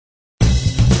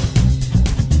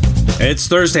It's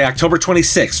Thursday, October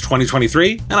 26,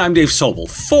 2023, and I'm Dave Sobel.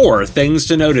 4 things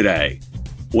to know today.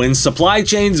 When supply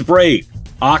chains break,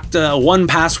 Okta,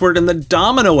 1Password, and the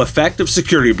domino effect of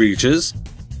security breaches,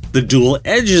 the dual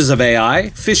edges of AI,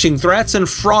 phishing threats, and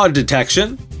fraud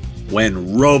detection,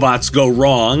 when robots go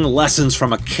wrong, lessons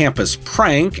from a campus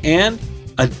prank, and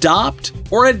adopt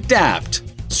or adapt,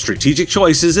 strategic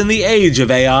choices in the age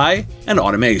of AI and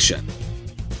automation.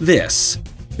 This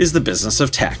is the business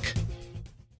of tech.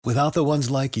 Without the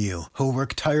ones like you, who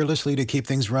work tirelessly to keep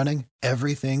things running,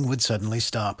 everything would suddenly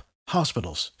stop.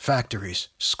 Hospitals, factories,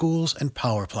 schools, and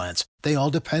power plants, they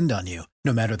all depend on you.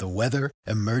 No matter the weather,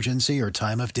 emergency, or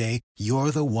time of day,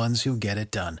 you're the ones who get it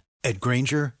done. At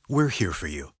Grainger, we're here for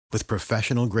you. With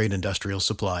professional-grade industrial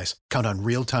supplies, count on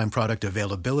real-time product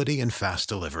availability and fast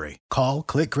delivery. Call,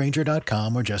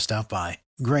 clickgrainger.com, or just stop by.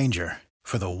 Grainger,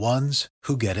 for the ones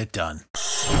who get it done.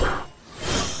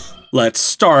 Let's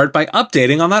start by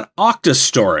updating on that Okta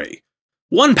story.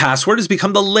 1Password has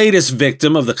become the latest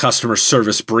victim of the customer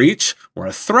service breach, where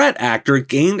a threat actor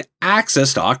gained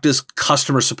access to Okta's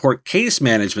customer support case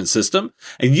management system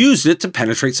and used it to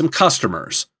penetrate some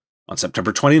customers. On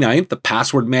September 29th, the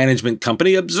password management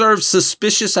company observed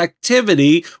suspicious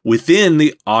activity within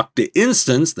the Okta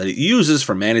instance that it uses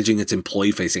for managing its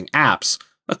employee-facing apps,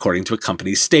 according to a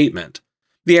company's statement.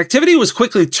 The activity was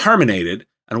quickly terminated,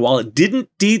 and while it didn't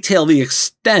detail the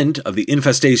extent of the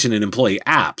infestation in employee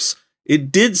apps,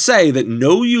 it did say that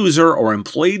no user or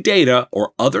employee data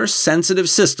or other sensitive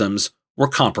systems were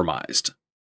compromised.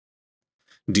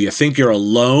 Do you think you're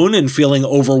alone in feeling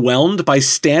overwhelmed by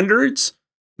standards?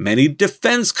 Many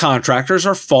defense contractors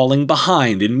are falling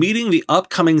behind in meeting the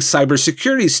upcoming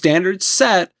cybersecurity standards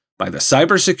set by the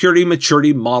Cybersecurity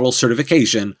Maturity Model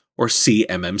Certification, or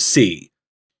CMMC.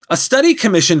 A study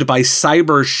commissioned by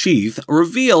CyberSheath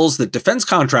reveals that defense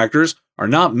contractors are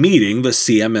not meeting the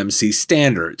CMMC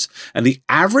standards, and the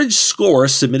average score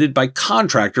submitted by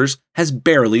contractors has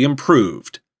barely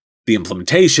improved. The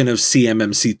implementation of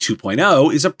CMMC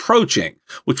 2.0 is approaching,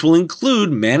 which will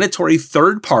include mandatory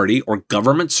third-party or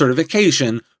government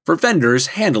certification for vendors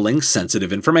handling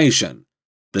sensitive information.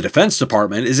 The Defense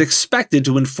Department is expected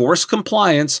to enforce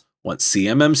compliance once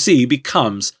CMMC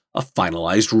becomes a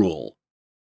finalized rule.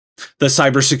 The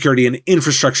Cybersecurity and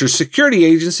Infrastructure Security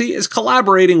Agency is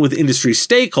collaborating with industry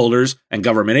stakeholders and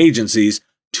government agencies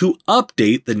to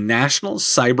update the National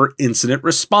Cyber Incident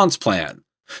Response Plan.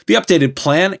 The updated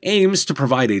plan aims to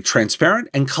provide a transparent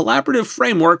and collaborative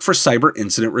framework for cyber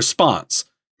incident response,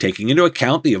 taking into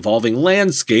account the evolving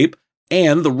landscape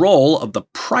and the role of the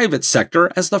private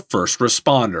sector as the first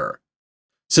responder.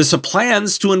 CISA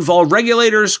plans to involve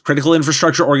regulators, critical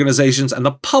infrastructure organizations, and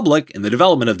the public in the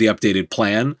development of the updated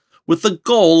plan, with the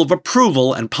goal of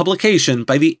approval and publication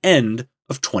by the end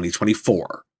of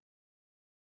 2024.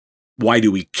 Why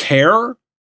do we care?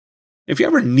 If you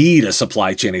ever need a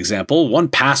supply chain example,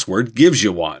 1Password gives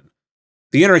you one.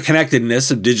 The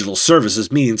interconnectedness of digital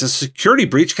services means a security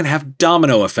breach can have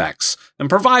domino effects, and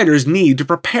providers need to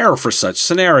prepare for such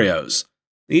scenarios.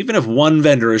 Even if one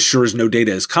vendor assures no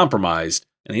data is compromised,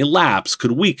 any lapse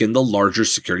could weaken the larger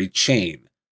security chain.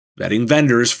 Vetting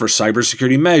vendors for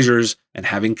cybersecurity measures and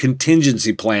having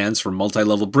contingency plans for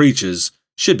multi-level breaches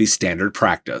should be standard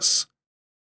practice.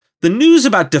 The news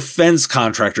about defense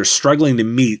contractors struggling to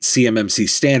meet CMMC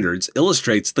standards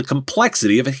illustrates the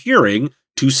complexity of adhering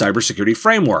to cybersecurity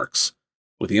frameworks.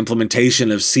 With the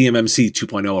implementation of CMMC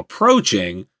 2.0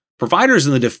 approaching, providers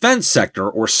in the defense sector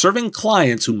or serving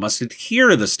clients who must adhere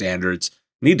to the standards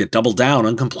need to double down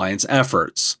on compliance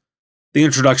efforts. The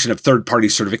introduction of third-party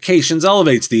certifications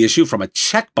elevates the issue from a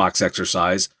checkbox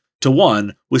exercise to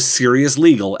one with serious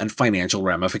legal and financial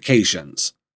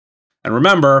ramifications. And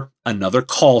remember, another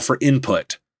call for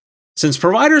input. Since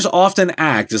providers often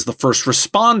act as the first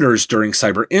responders during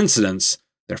cyber incidents,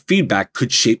 their feedback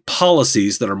could shape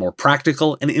policies that are more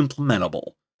practical and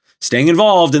implementable. Staying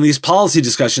involved in these policy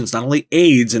discussions not only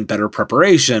aids in better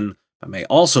preparation, but may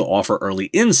also offer early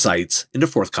insights into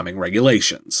forthcoming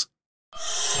regulations.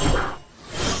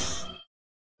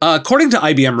 According to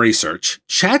IBM research,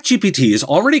 ChatGPT is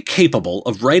already capable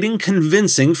of writing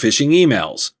convincing phishing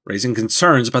emails, raising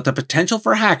concerns about the potential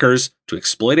for hackers to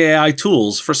exploit AI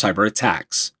tools for cyber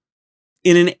attacks.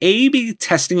 In an A/B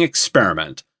testing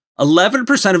experiment,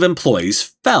 11% of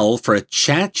employees fell for a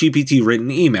ChatGPT written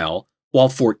email, while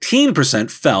 14%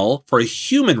 fell for a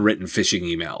human-written phishing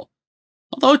email.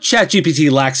 Although ChatGPT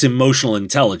lacks emotional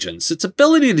intelligence, its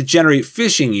ability to generate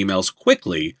phishing emails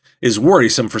quickly is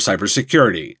worrisome for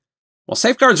cybersecurity. While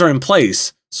safeguards are in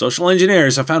place, social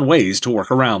engineers have found ways to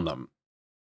work around them.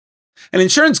 And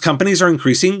insurance companies are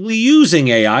increasingly using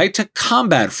AI to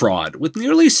combat fraud, with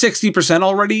nearly 60%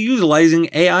 already utilizing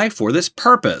AI for this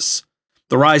purpose.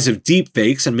 The rise of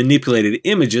deepfakes and manipulated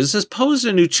images has posed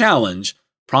a new challenge,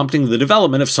 prompting the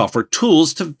development of software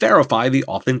tools to verify the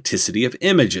authenticity of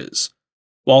images.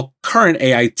 While current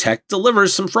AI tech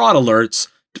delivers some fraud alerts,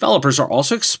 developers are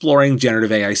also exploring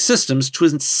generative AI systems to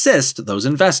assist those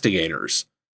investigators.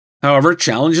 However,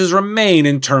 challenges remain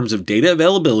in terms of data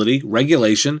availability,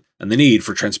 regulation, and the need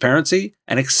for transparency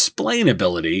and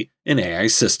explainability in AI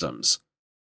systems.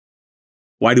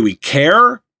 Why do we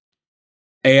care?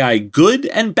 AI good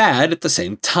and bad at the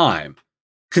same time.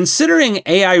 Considering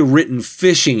AI-written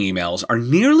phishing emails are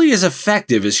nearly as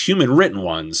effective as human-written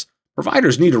ones,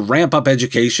 providers need to ramp up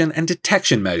education and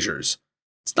detection measures.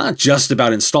 It's not just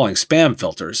about installing spam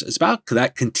filters, it's about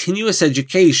that continuous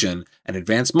education and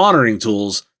advanced monitoring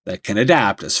tools that can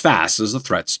adapt as fast as the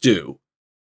threats do.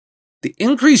 The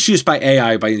increased use by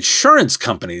AI by insurance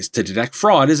companies to detect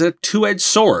fraud is a two-edged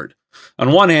sword.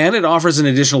 On one hand, it offers an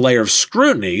additional layer of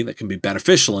scrutiny that can be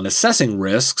beneficial in assessing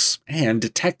risks and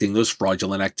detecting those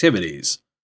fraudulent activities.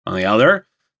 On the other,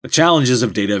 the challenges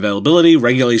of data availability,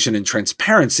 regulation, and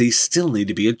transparency still need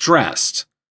to be addressed.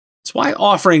 It's why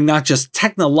offering not just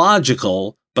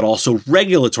technological, but also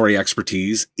regulatory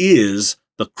expertise is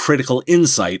the critical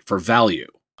insight for value.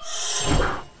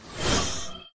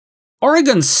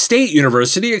 Oregon State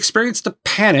University experienced a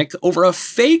panic over a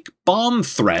fake bomb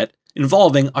threat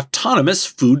involving autonomous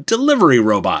food delivery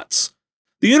robots.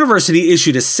 The university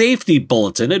issued a safety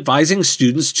bulletin advising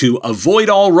students to avoid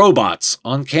all robots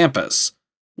on campus.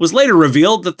 It was later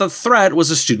revealed that the threat was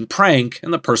a student prank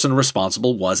and the person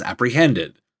responsible was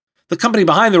apprehended. The company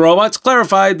behind the robots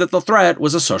clarified that the threat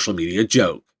was a social media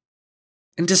joke.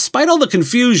 And despite all the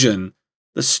confusion,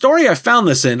 the story I found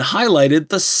this in highlighted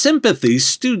the sympathy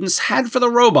students had for the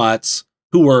robots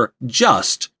who were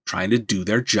just trying to do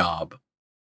their job.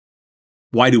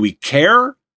 Why do we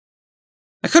care?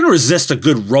 I couldn't resist a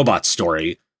good robot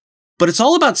story, but it's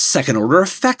all about second-order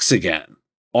effects again.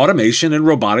 Automation and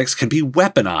robotics can be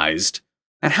weaponized,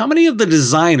 and how many of the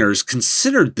designers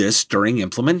considered this during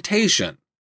implementation?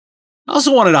 I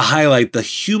also wanted to highlight the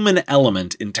human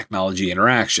element in technology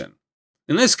interaction.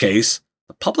 In this case,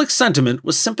 the public sentiment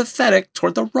was sympathetic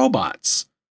toward the robots.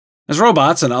 As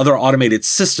robots and other automated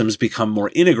systems become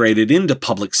more integrated into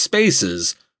public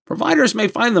spaces, providers may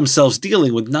find themselves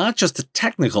dealing with not just the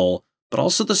technical, but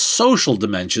also the social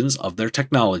dimensions of their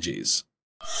technologies.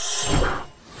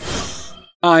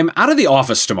 I'm out of the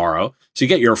office tomorrow, so you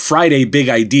get your Friday big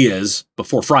ideas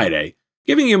before Friday,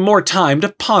 giving you more time to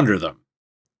ponder them.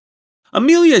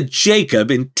 Amelia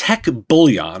Jacob in Tech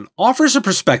Bullion offers a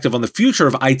perspective on the future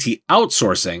of IT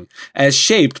outsourcing as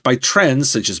shaped by trends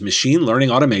such as machine learning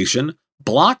automation,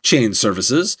 blockchain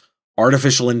services,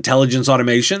 artificial intelligence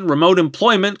automation, remote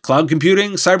employment, cloud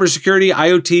computing, cybersecurity,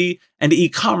 IoT, and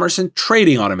e-commerce and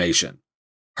trading automation.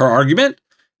 Her argument?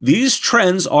 These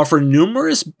trends offer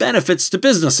numerous benefits to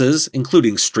businesses,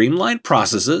 including streamlined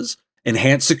processes,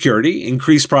 enhanced security,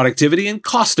 increased productivity, and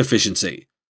cost efficiency.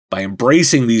 By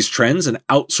embracing these trends and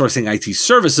outsourcing IT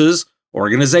services,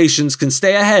 organizations can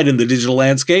stay ahead in the digital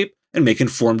landscape and make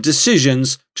informed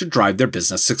decisions to drive their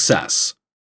business success.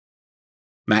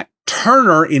 Matt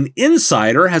Turner in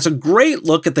Insider has a great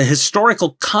look at the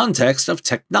historical context of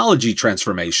technology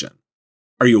transformation.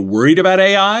 Are you worried about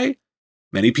AI?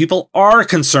 Many people are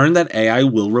concerned that AI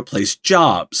will replace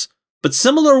jobs, but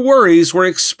similar worries were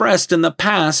expressed in the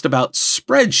past about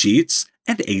spreadsheets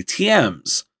and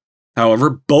ATMs. However,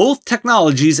 both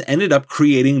technologies ended up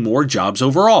creating more jobs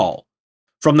overall.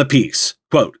 From the piece,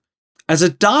 quote, as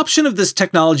adoption of this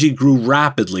technology grew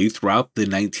rapidly throughout the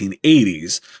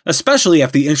 1980s, especially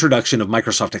after the introduction of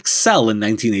Microsoft Excel in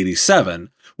 1987,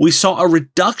 we saw a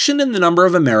reduction in the number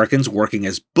of Americans working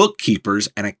as bookkeepers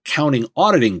and accounting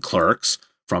auditing clerks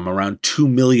from around 2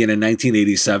 million in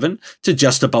 1987 to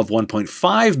just above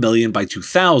 1.5 million by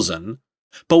 2000.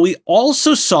 But we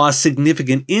also saw a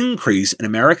significant increase in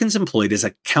Americans employed as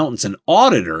accountants and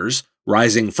auditors,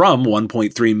 rising from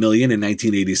 1.3 million in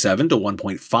 1987 to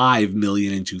 1.5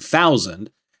 million in 2000,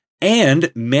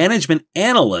 and management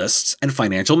analysts and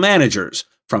financial managers,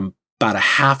 from about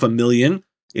 500,000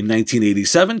 in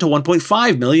 1987 to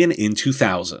 1.5 million in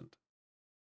 2000.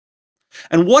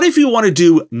 And what if you want to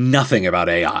do nothing about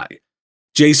AI?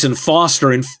 Jason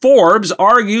Foster in Forbes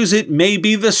argues it may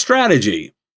be the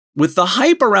strategy. With the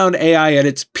hype around AI at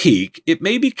its peak, it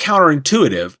may be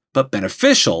counterintuitive, but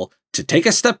beneficial to take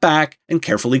a step back and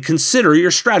carefully consider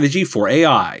your strategy for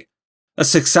AI. A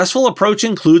successful approach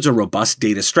includes a robust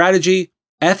data strategy,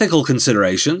 ethical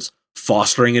considerations,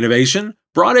 fostering innovation,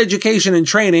 broad education and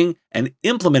training, and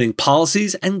implementing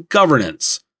policies and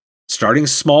governance. Starting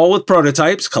small with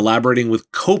prototypes, collaborating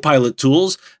with co-pilot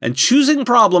tools, and choosing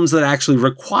problems that actually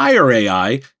require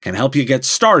AI can help you get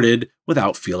started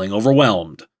without feeling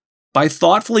overwhelmed. By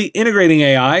thoughtfully integrating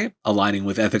AI, aligning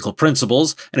with ethical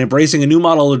principles, and embracing a new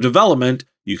model of development,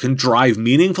 you can drive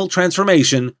meaningful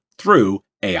transformation through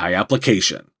AI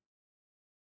application.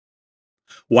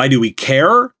 Why do we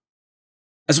care?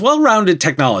 As well-rounded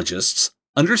technologists,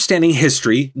 understanding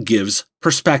history gives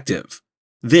perspective.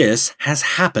 This has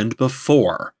happened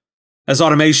before. As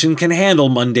automation can handle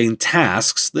mundane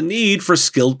tasks, the need for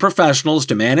skilled professionals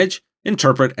to manage,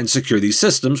 interpret, and secure these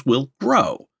systems will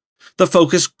grow. The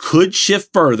focus could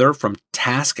shift further from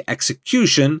task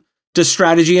execution to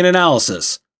strategy and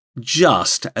analysis,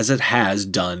 just as it has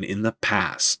done in the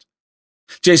past.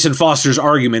 Jason Foster's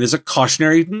argument is a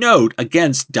cautionary note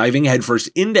against diving headfirst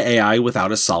into AI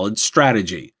without a solid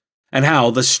strategy, and how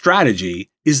the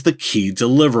strategy is the key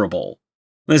deliverable.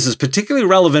 This is particularly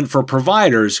relevant for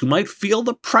providers who might feel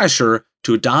the pressure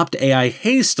to adopt AI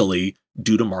hastily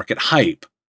due to market hype.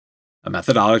 A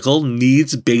methodological,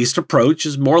 needs-based approach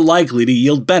is more likely to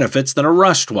yield benefits than a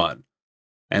rushed one.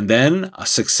 And then, a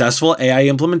successful AI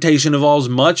implementation involves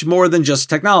much more than just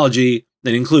technology.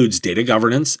 That includes data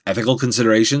governance, ethical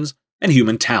considerations, and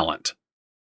human talent.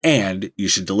 And you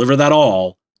should deliver that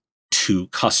all to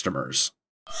customers.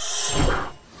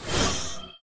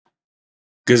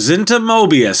 Gazinta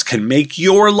Mobius can make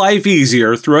your life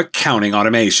easier through accounting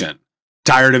automation.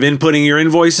 Tired of inputting your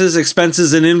invoices,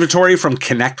 expenses, and inventory from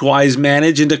ConnectWise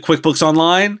Manage into QuickBooks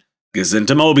Online?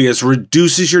 Gazinta Mobius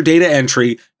reduces your data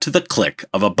entry to the click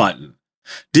of a button.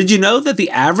 Did you know that the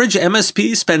average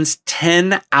MSP spends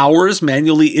 10 hours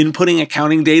manually inputting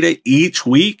accounting data each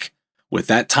week? With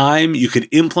that time, you could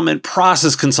implement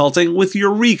process consulting with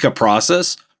Eureka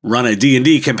Process, run a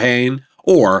D&D campaign,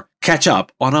 or catch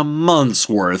up on a month's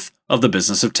worth of the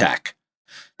business of tech.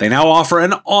 They now offer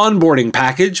an onboarding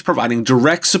package providing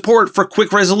direct support for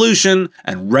quick resolution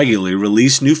and regularly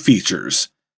release new features.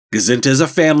 Gazinta is a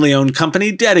family-owned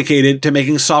company dedicated to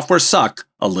making software suck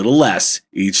a little less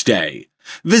each day.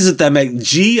 Visit them at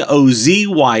gozynta.com.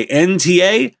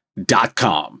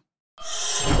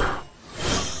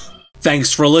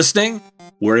 Thanks for listening.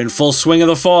 We're in full swing of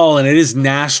the fall and it is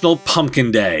National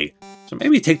Pumpkin Day, so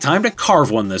maybe take time to carve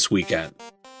one this weekend.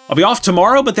 I'll be off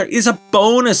tomorrow, but there is a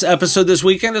bonus episode this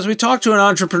weekend as we talk to an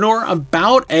entrepreneur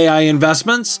about AI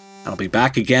investments, and I'll be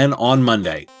back again on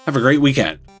Monday. Have a great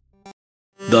weekend.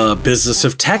 The Business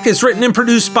of Tech is written and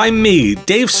produced by me,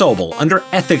 Dave Sobel, under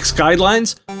ethics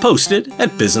guidelines posted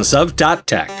at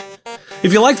businessof.tech.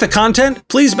 If you like the content,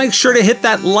 please make sure to hit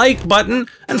that like button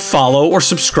and follow or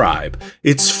subscribe.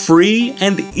 It's free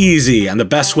and easy and the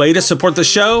best way to support the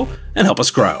show and help us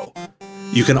grow.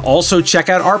 You can also check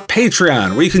out our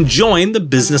Patreon, where you can join the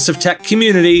Business of Tech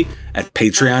community at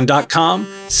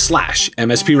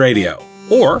patreon.com/MSP Radio,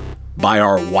 or buy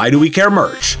our Why Do We Care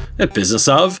merch at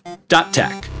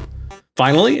businessof.tech.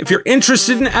 Finally, if you're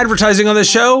interested in advertising on the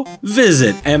show,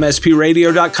 visit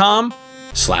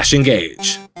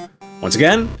mspradio.com/engage. Once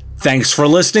again, thanks for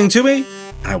listening to me,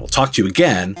 and I will talk to you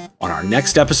again on our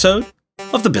next episode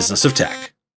of The Business of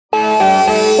Tech.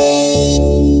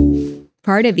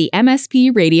 Part of the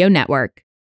MSP Radio Network.